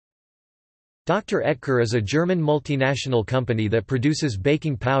Dr. Oetker is a German multinational company that produces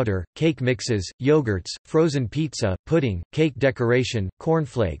baking powder, cake mixes, yogurts, frozen pizza, pudding, cake decoration,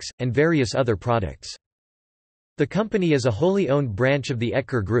 cornflakes, and various other products. The company is a wholly owned branch of the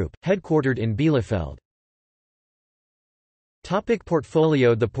Oetker Group, headquartered in Bielefeld.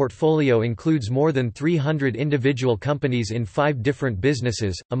 Portfolio. The portfolio includes more than 300 individual companies in 5 different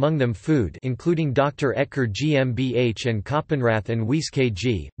businesses, among them food including Dr. Oetker GmbH and Koppenrath and Weiss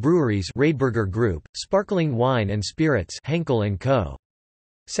KG, breweries Radeberger Group, sparkling wine and spirits Henkel & Co.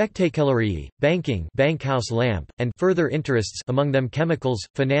 Sektekellerie, banking Bankhaus Lamp, and further interests among them chemicals,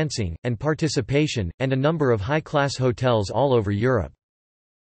 financing, and participation, and a number of high-class hotels all over Europe.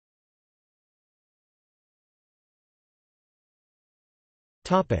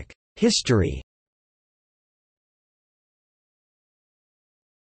 History.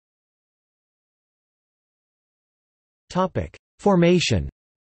 Formation.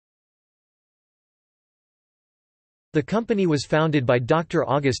 The company was founded by Dr.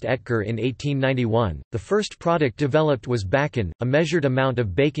 August Oetker in 1891. The first product developed was bakken, a measured amount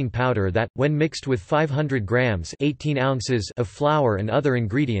of baking powder that, when mixed with 500 grams (18 ounces) of flour and other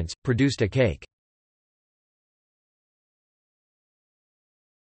ingredients, produced a cake.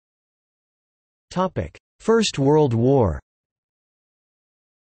 First World War.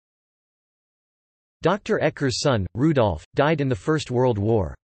 Dr. Oetker's son, Rudolf, died in the First World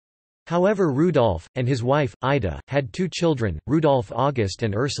War. However, Rudolf, and his wife, Ida, had 2 children, Rudolf August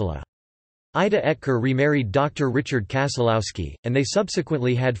and Ursula. Ida Oetker remarried Dr. Richard Kaselowski, and they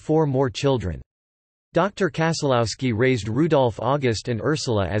subsequently had 4 more children. Dr. Kaselowski raised Rudolf August and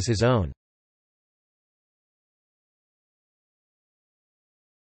Ursula as his own.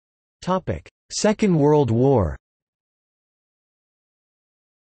 Second World War.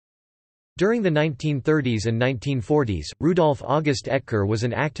 During the 1930s and 1940s, Rudolf August Oetker was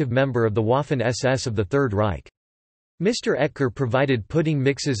an active member of the Waffen-SS of the Third Reich. Mr. Oetker provided pudding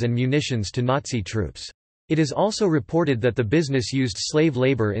mixes and munitions to Nazi troops. It is also reported that the business used slave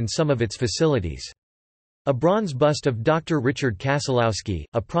labor in some of its facilities. A bronze bust of Dr. Richard Kaselowski,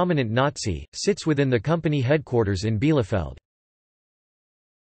 a prominent Nazi, sits within the company headquarters in Bielefeld.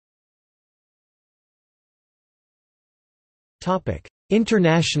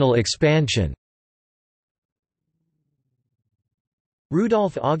 International expansion.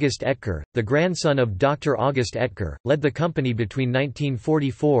 Rudolf August Oetker, the grandson of Dr. August Oetker, led the company between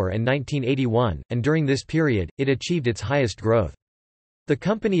 1944 and 1981, and during this period, it achieved its highest growth. The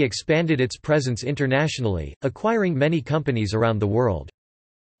company expanded its presence internationally, acquiring many companies around the world.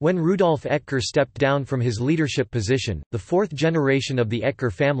 When Rudolf Oetker stepped down from his leadership position, the 4th generation of the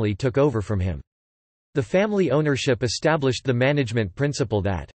Oetker family took over from him. The family ownership established the management principle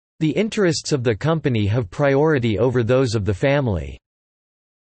that, "the interests of the company have priority over those of the family."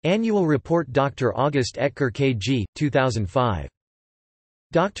 Annual Report Dr. August Oetker KG, 2005.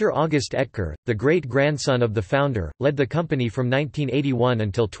 Dr. August Oetker, the great-grandson of the founder, led the company from 1981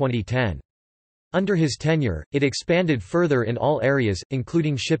 until 2010. Under his tenure, it expanded further in all areas,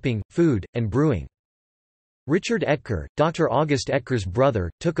 including shipping, food, and brewing. Richard Oetker, Dr. August Oetker's brother,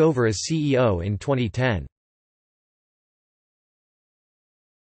 took over as CEO in 2010.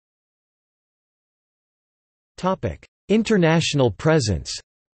 International presence.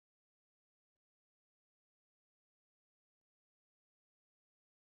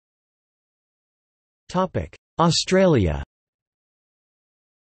 Australia.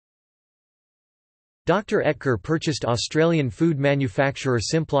 Dr. Oetker purchased Australian food manufacturer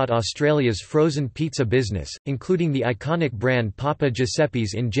Simplot Australia's frozen pizza business, including the iconic brand Papa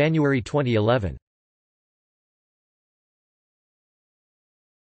Giuseppe's in January 2011.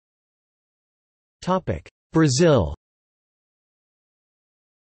 Brazil.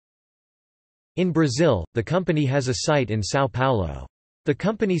 In Brazil, the company has a site in São Paulo. The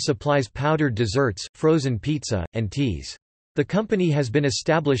company supplies powdered desserts, frozen pizza, and teas. The company has been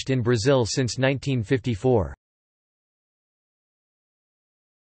established in Brazil since 1954.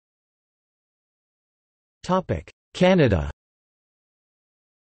 Canada.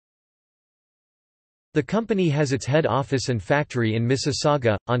 The company has its head office and factory in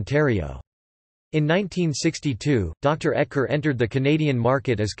Mississauga, Ontario. In 1962, Dr. Oetker entered the Canadian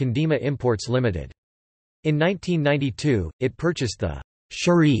market as Condima Imports Limited. In 1992, it purchased the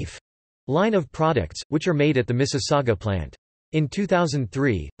Sharif line of products, which are made at the Mississauga plant. In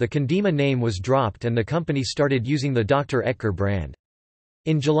 2003, the Condima name was dropped and the company started using the Dr. Oetker brand.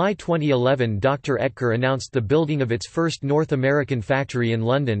 In July 2011, Dr. Oetker announced the building of its first North American factory in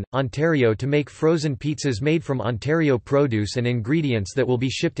London, Ontario to make frozen pizzas made from Ontario produce and ingredients that will be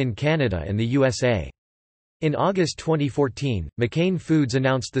shipped in Canada and the USA. In August 2014, McCain Foods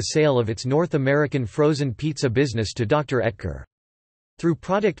announced the sale of its North American frozen pizza business to Dr. Oetker. Through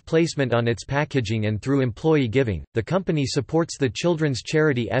product placement on its packaging and through employee giving, the company supports the children's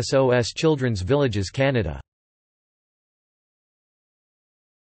charity SOS Children's Villages Canada.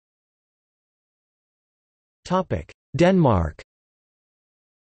 Denmark.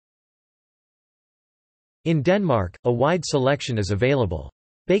 In Denmark, a wide selection is available.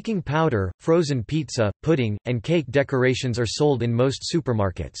 Baking powder, frozen pizza, pudding, and cake decorations are sold in most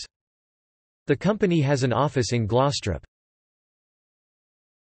supermarkets. The company has an office in Glostrup.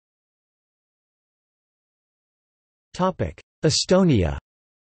 Estonia.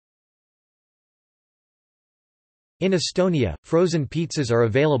 In Estonia, frozen pizzas are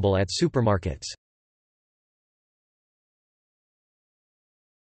available at supermarkets.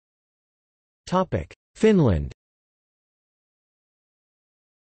 Finland.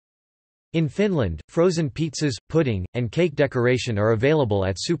 In Finland, frozen pizzas, pudding, and cake decoration are available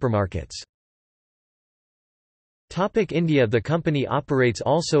at supermarkets. India. The company operates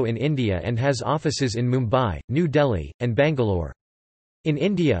also in India and has offices in Mumbai, New Delhi, and Bangalore. In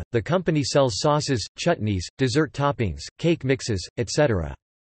India, the company sells sauces, chutneys, dessert toppings, cake mixes, etc.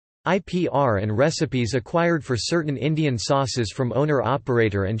 IPR and recipes acquired for certain Indian sauces from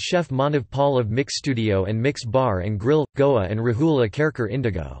owner-operator and chef Manav Paul of Mix Studio and Mix Bar and Grill, Goa and Rahul Akerkar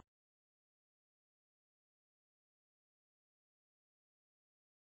Indigo.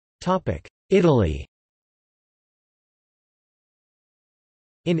 Italy.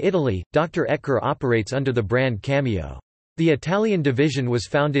 In Italy, Dr. Oetker operates under the brand Cameo. The Italian division was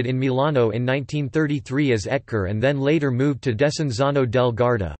founded in Milano in 1933 as Oetker and then later moved to Desenzano del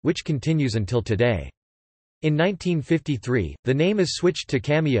Garda, which continues until today. In 1953, the name is switched to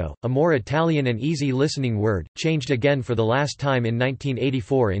Cameo, a more Italian and easy-listening word, changed again for the last time in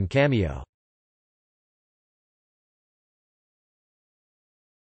 1984 in Cameo.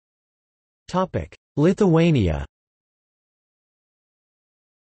 Lithuania.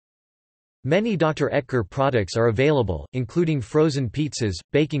 Many Dr. Oetker products are available, including frozen pizzas,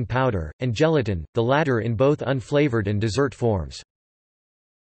 baking powder, and gelatin, the latter in both unflavored and dessert forms.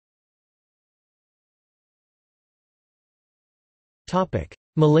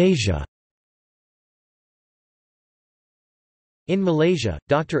 Malaysia. In Malaysia,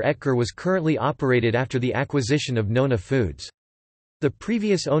 Dr. Oetker was currently operated after the acquisition of Nona Foods. The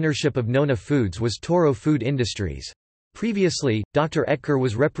previous ownership of Nona Foods was Toro Food Industries. Previously, Dr. Oetker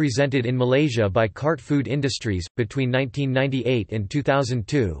was represented in Malaysia by Cart Food Industries. Between 1998 and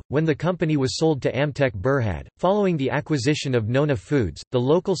 2002, when the company was sold to Amtek Berhad, following the acquisition of Nona Foods, the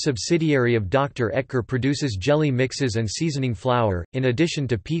local subsidiary of Dr. Oetker produces jelly mixes and seasoning flour, in addition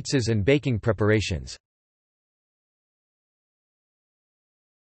to pizzas and baking preparations.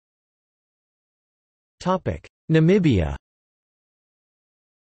 Namibia.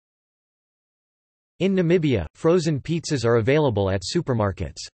 In Namibia, frozen pizzas are available at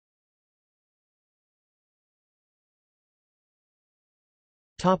supermarkets.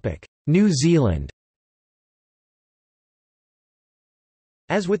 New Zealand.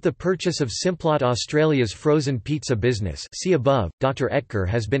 As with the purchase of Simplot Australia's frozen pizza business, see above, Dr. Oetker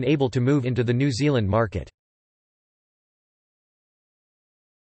has been able to move into the New Zealand market.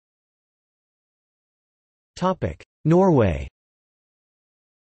 Norway.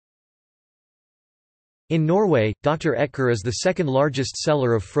 In Norway, Dr. Oetker is the second largest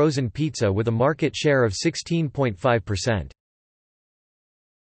seller of frozen pizza with a market share of 16.5%.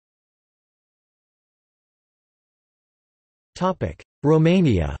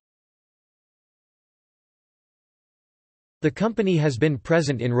 Romania. The company has been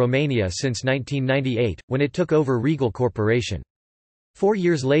present in Romania since 1998, when it took over Regal Corporation. 4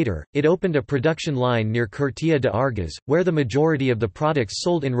 years later, it opened a production line near Curtea de Argeș, where the majority of the products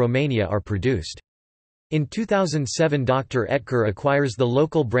sold in Romania are produced. In 2007, Dr. Oetker acquires the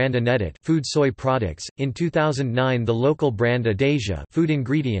local brand Anetit food soy products. In 2009, the local brand Adasia food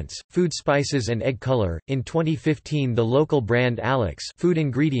ingredients, food spices and egg color. In 2015, the local brand Alex food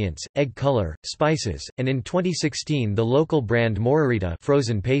ingredients, egg color, spices, and in 2016, the local brand Morarita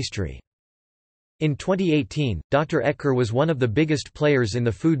frozen pastry. In 2018, Dr. Oetker was one of the biggest players in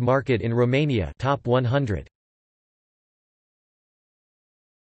the food market in Romania, top 100.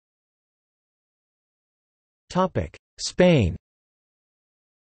 Spain.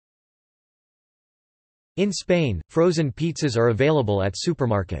 In Spain, frozen pizzas are available at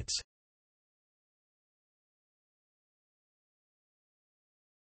supermarkets.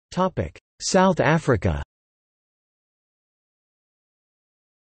 South Africa.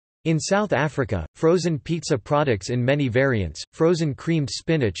 In South Africa, frozen pizza products in many variants, frozen creamed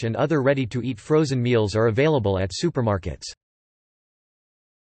spinach and other ready-to-eat frozen meals are available at supermarkets.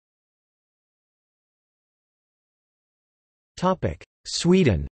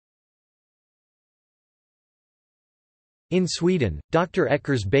 Sweden. In Sweden, Dr.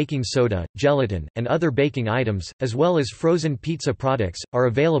 Oetker's baking soda, gelatin, and other baking items, as well as frozen pizza products, are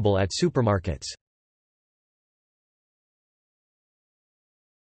available at supermarkets.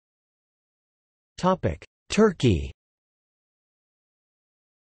 Turkey.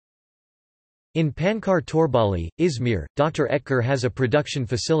 In Pankar Torbali, Izmir, Dr. Oetker has a production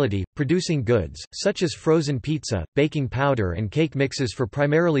facility, producing goods, such as frozen pizza, baking powder and cake mixes for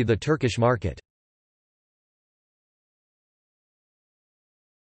primarily the Turkish market.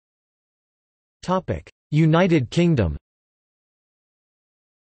 United Kingdom.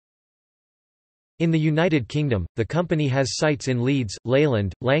 In the United Kingdom, the company has sites in Leeds,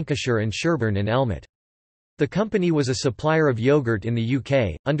 Leyland, Lancashire and Sherburn and Elmet. The company was a supplier of yogurt in the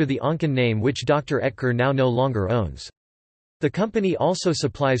UK, under the Onken name which Dr. Oetker now no longer owns. The company also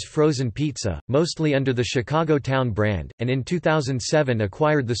supplies frozen pizza, mostly under the Chicago Town brand, and in 2007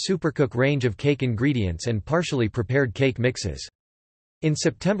 acquired the Supercook range of cake ingredients and partially prepared cake mixes. In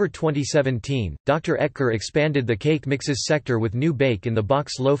September 2017, Dr. Oetker expanded the cake mixes sector with new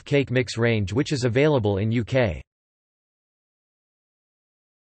bake-in-the-box loaf cake mix range which is available in UK.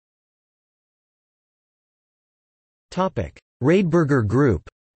 Radeberger Group.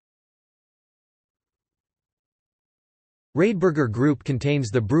 Radeberger Group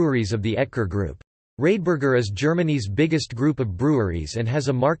contains the breweries of the Oetker Group. Radeberger is Germany's biggest group of breweries and has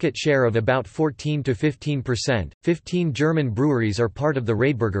a market share of about 14 to 15%. 15 German breweries are part of the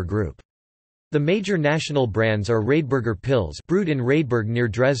Radeberger Group. The major national brands are Radeberger Pils, brewed in Radeberg near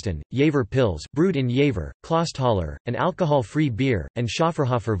Dresden, Jever Pils, brewed in Jever, Klosthaller, an alcohol-free beer, and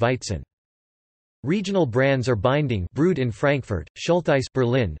Schafferhofer Weizen. Regional brands are Binding, brewed in Frankfurt, Schultheiss,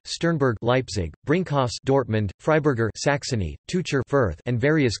 Berlin, Sternberg, Leipzig, Brinkhaus, Dortmund, Freiburger, Saxony, Tücher, Fürth, and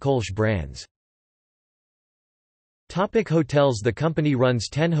various Kolsch brands. Hotels. The company runs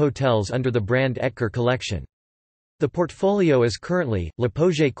 10 hotels under the brand Oetker Collection. The portfolio is currently, Le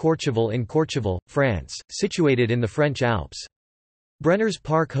Poget Courchevel in Courchevel, France, situated in the French Alps. Brenner's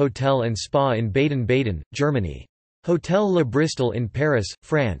Park Hotel and Spa in Baden-Baden, Germany. Hotel Le Bristol in Paris,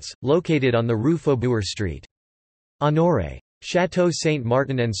 France, located on the Rue Faubourg Street. Honoré. Château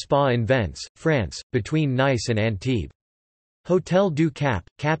Saint-Martin and Spa in Vence, France, between Nice and Antibes. Hotel du Cap,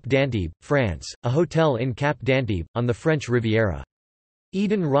 Cap d'Antibes, France, a hotel in Cap d'Antibes, on the French Riviera.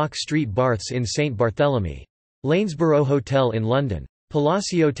 Eden Rock Street Baths in Saint Barthélemy. Lanesborough Hotel in London.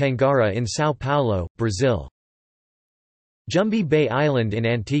 Palacio Tangara in São Paulo, Brazil. Jumbi Bay Island in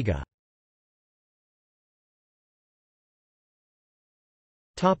Antigua.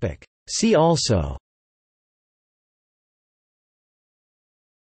 See also: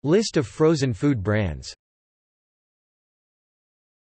 List of frozen food brands.